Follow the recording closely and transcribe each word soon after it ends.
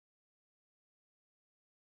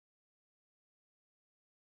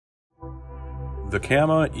The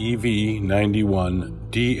KAMA EV91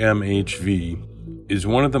 DMHV is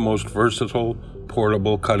one of the most versatile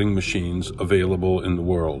portable cutting machines available in the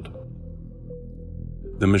world.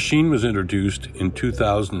 The machine was introduced in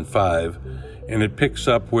 2005 and it picks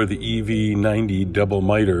up where the EV90 double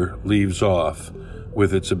miter leaves off,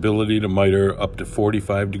 with its ability to miter up to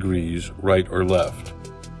 45 degrees right or left.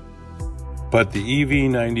 But the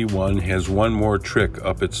EV91 has one more trick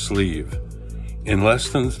up its sleeve. In less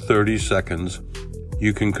than 30 seconds,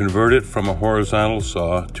 you can convert it from a horizontal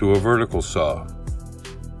saw to a vertical saw.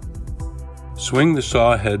 Swing the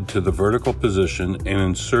saw head to the vertical position and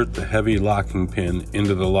insert the heavy locking pin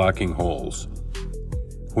into the locking holes.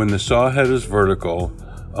 When the saw head is vertical,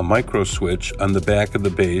 a micro switch on the back of the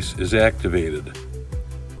base is activated.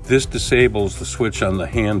 This disables the switch on the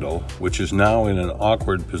handle, which is now in an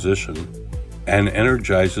awkward position, and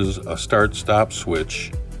energizes a start-stop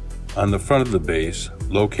switch on the front of the base,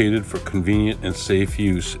 located for convenient and safe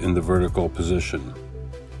use in the vertical position.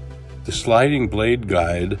 The sliding blade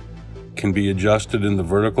guide can be adjusted in the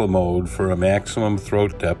vertical mode for a maximum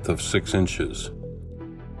throat depth of 6 inches.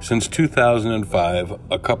 Since 2005,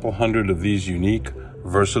 a couple hundred of these unique,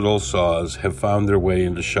 versatile saws have found their way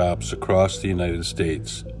into shops across the United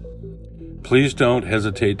States. Please don't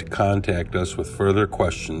hesitate to contact us with further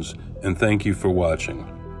questions, and thank you for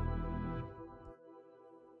watching.